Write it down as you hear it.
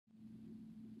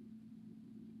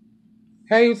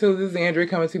Hey YouTube, this is Andrea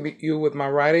coming to you with my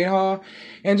Rite haul.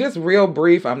 And just real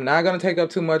brief, I'm not going to take up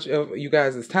too much of you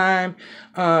guys' time.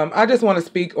 I just want to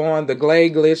speak on the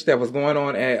Glade glitch that was going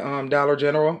on at Dollar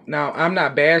General. Now, I'm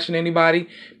not bashing anybody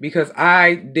because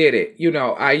I did it. You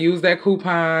know, I used that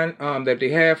coupon that they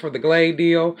had for the Glade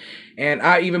deal, and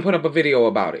I even put up a video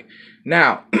about it.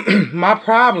 Now, my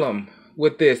problem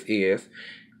with this is,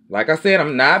 like I said,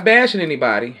 I'm not bashing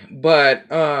anybody, but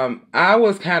I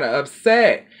was kind of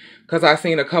upset because I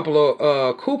seen a couple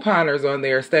of couponers on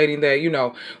there stating that, you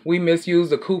know, we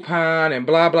misused the coupon and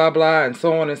blah, blah, blah, and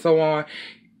so on and so on.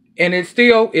 And it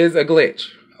still is a glitch,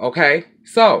 okay?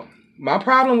 So my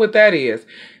problem with that is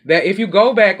that if you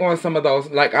go back on some of those,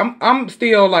 like I'm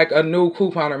still like a new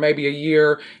couponer, maybe a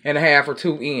year and a half or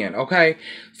two in, okay?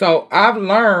 So I've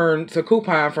learned to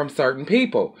coupon from certain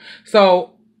people.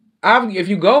 So if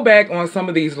you go back on some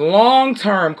of these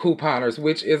long-term couponers,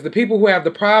 which is the people who have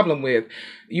the problem with,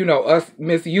 you know, us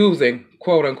misusing,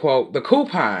 quote unquote, the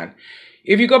coupon.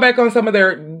 If you go back on some of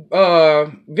their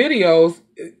videos,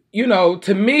 you know,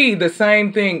 to me, the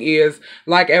same thing is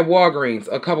like at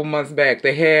Walgreens a couple months back.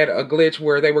 They had a glitch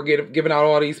where they were giving out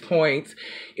all these points.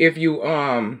 If you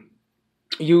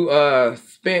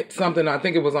spent something, I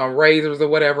think it was on razors or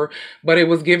whatever, but it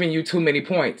was giving you too many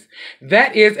points.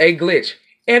 That is a glitch.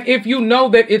 And if you know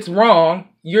that it's wrong,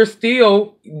 you're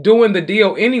still doing the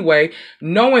deal anyway,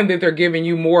 knowing that they're giving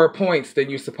you more points than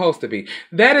you're supposed to be.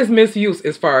 That is misuse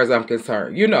as far as I'm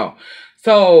concerned, you know.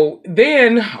 So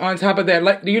then on top of that,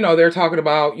 like, you know, they're talking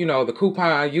about, you know, the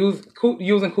coupon,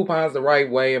 using coupons the right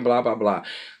way and blah, blah, blah.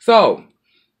 So,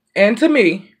 and to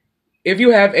me, if you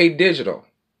have a digital,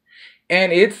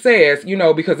 and it says, you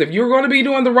know, because if you're going to be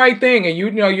doing the right thing and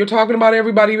you know, you're talking about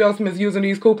everybody else misusing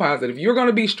these coupons, and if you're going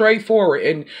to be straightforward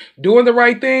and doing the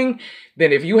right thing,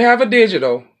 then if you have a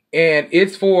digital and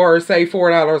it's for, say,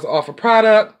 $4 off a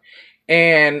product,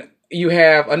 and you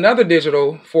have another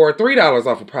digital for $3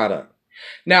 off a product.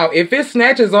 Now, if it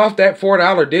snatches off that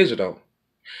 $4 digital,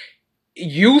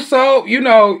 you're so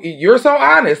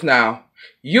honest now.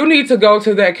 You need to go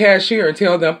to that cashier and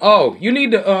tell them, oh, you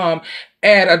need to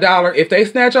add $1. If they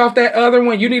snatch off that other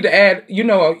one, you need to add, you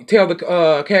know, tell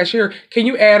the cashier, can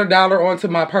you add $1 onto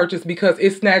my purchase because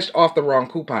it snatched off the wrong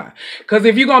coupon? Because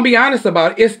if you're going to be honest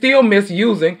about it, it's still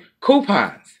misusing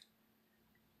coupons.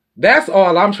 That's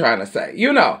all I'm trying to say.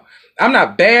 You know, I'm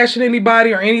not bashing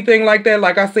anybody or anything like that.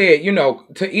 Like I said, you know,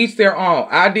 to each their own.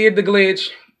 I did the glitch.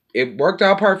 It worked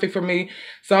out perfect for me.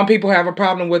 Some people have a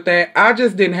problem with that. I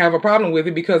just didn't have a problem with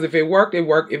it because if it worked, it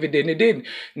worked. If it didn't, it didn't.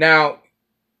 Now,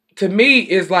 to me,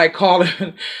 it's like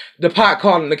calling the pot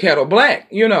calling the kettle black,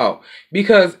 you know,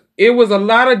 because it was a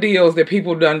lot of deals that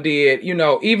people done did, you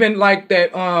know, even like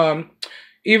that,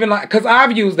 because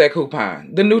I've used that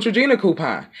coupon, the Neutrogena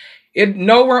coupon. It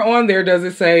nowhere on there does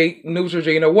it say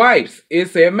Neutrogena wipes.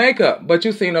 It said makeup, but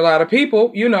you've seen a lot of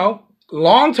people, you know,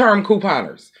 long-term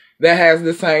couponers that has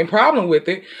the same problem with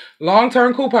it.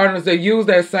 Long-term couponers that use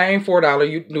that same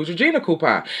 $4 Neutrogena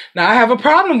coupon. Now, I have a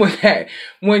problem with that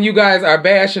when you guys are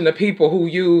bashing the people who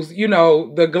use, you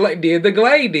know, the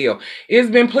Glade deal. It's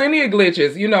been plenty of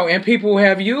glitches, you know, and people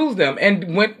have used them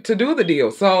and went to do the deal.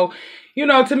 So, you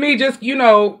know, to me, just, you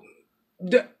know,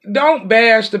 don't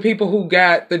bash the people who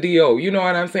got the deal. You know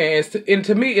what I'm saying? And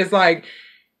to me, it's like,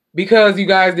 because you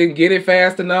guys didn't get it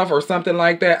fast enough or something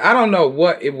like that. I don't know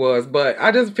what it was, but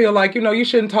I just feel like, you know, you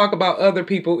shouldn't talk about other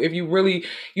people if you really,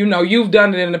 you know, you've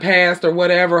done it in the past or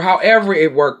whatever, however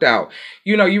it worked out.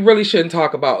 You know, you really shouldn't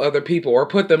talk about other people or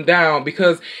put them down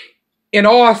because in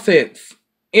all sense,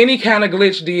 any kind of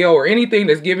glitch deal or anything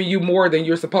that's giving you more than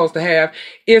you're supposed to have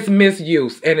is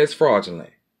misuse and it's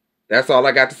fraudulent. That's all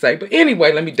I got to say. But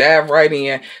anyway, let me dive right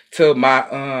in to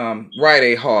my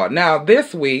Rite haul. Now,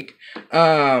 this week, it's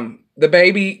not the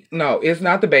baby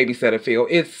Cetaphil.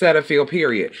 It's Cetaphil,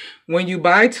 period. When you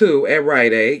buy 2 at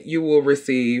Rite, you will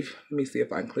receive, let me see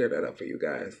if I can clear that up for you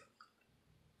guys.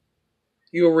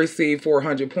 You will receive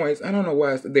 400 points. I don't know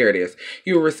why, there it is.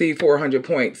 You will receive 400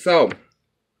 points. So,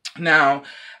 now,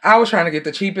 I was trying to get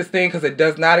the cheapest thing because it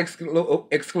does not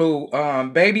exclude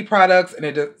baby products and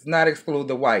it does not exclude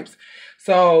the wipes.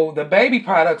 So the baby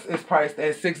products is priced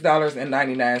at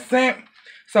 $6.99.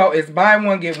 So it's buy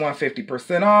one, get one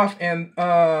 50% off. And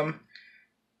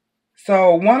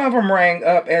so one of them rang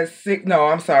up at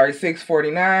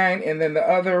 $6.49, and then the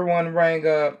other one rang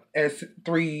up at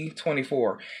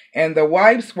 $3.24. And the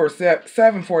wipes were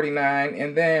 $7.49,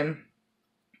 and then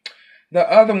the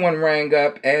other one rang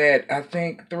up at, I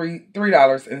think,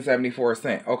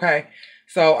 $3.74. Okay.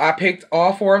 So I picked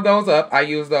all 4 of those up. I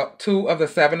used up 2 of the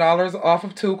 $7 off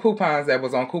of 2 coupons that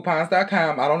was on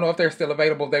coupons.com. I don't know if they're still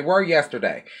available. They were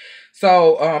yesterday.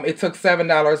 So it took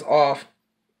 $7 off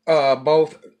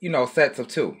both, sets of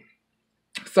 2.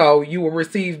 So you will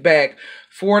receive back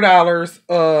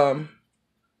 $4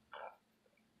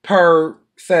 per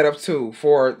set of 2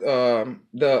 for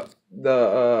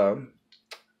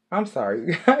I'm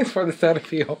sorry, guys, for the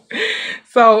Cetaphil.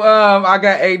 So I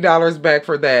got $8 back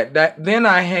for that. Then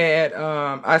I had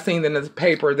I seen in the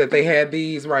paper that they had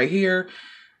these right here.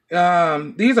 These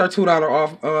are $2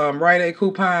 off Rite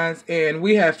coupons, and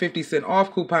we have 50-cent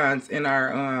off coupons in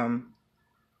our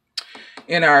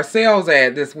sales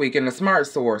ad this week in the Smart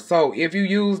Store. So if you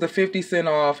use the 50-cent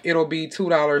off, it'll be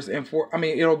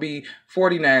it'll be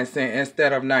 49 cents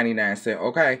instead of 99 cents.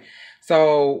 Okay,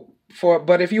 so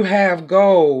but if you have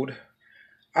gold,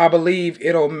 I believe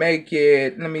it'll make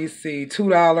it, let me see,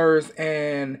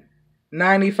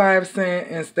 $2.95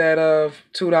 instead of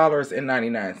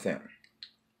 $2.99.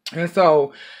 And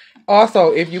so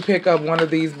also, if you pick up one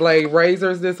of these Glade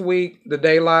razors this week, the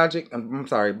Day Logic, I'm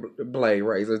sorry, Blade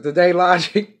razors, the Day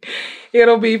Logic,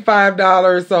 it'll be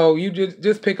 $5. So you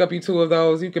just pick up you 2 of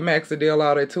those. You can max the deal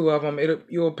out at 2 of them.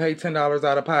 You'll pay $10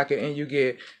 out of pocket, and you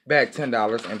get back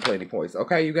 $10 and plenty points.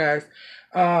 Okay, you guys.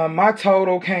 My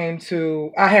total came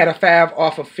to, I had a 5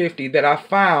 off of 50 that I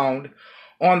found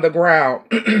on the ground.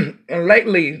 And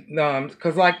lately,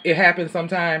 because like it happens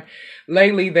sometime,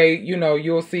 lately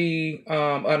you'll see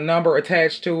a number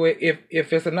attached to it.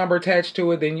 If it's a number attached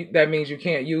to it, then that means you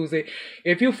can't use it.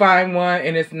 If you find one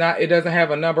and it doesn't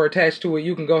have a number attached to it,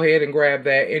 you can go ahead and grab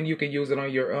that, and you can use it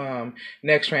on your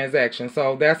next transaction.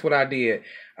 So that's what I did.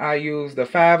 I used the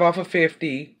 5 off of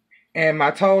 50. And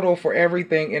my total for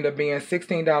everything ended up being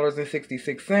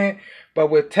 $16.66. But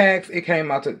with tax, it came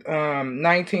out to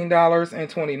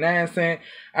 $19.29.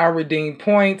 I redeemed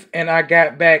points, and I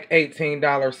got back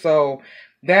 $18. So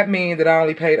that means that I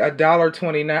only paid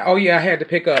 $1.29. Oh, yeah, I had to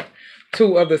pick up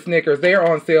 2 of the Snickers. They're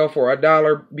on sale for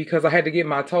 $1 because I had to get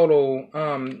my total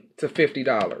to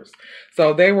 $50.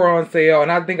 So they were on sale, and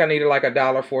I think I needed like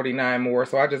 $1.49 more.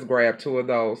 So I just grabbed 2 of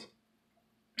those.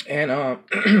 And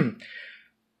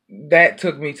that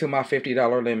took me to my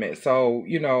 $50 limit. So,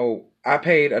 I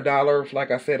paid $1, like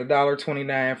I said,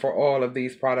 $1.29 for all of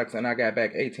these products, and I got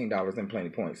back $18 and plenty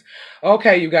points.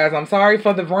 Okay, you guys, I'm sorry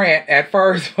for the rant at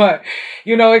first, but,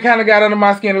 it kind of got under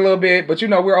my skin a little bit. But,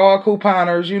 we're all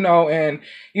couponers, and,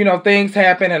 things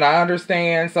happen, and I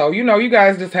understand. So, you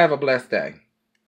guys just have a blessed day.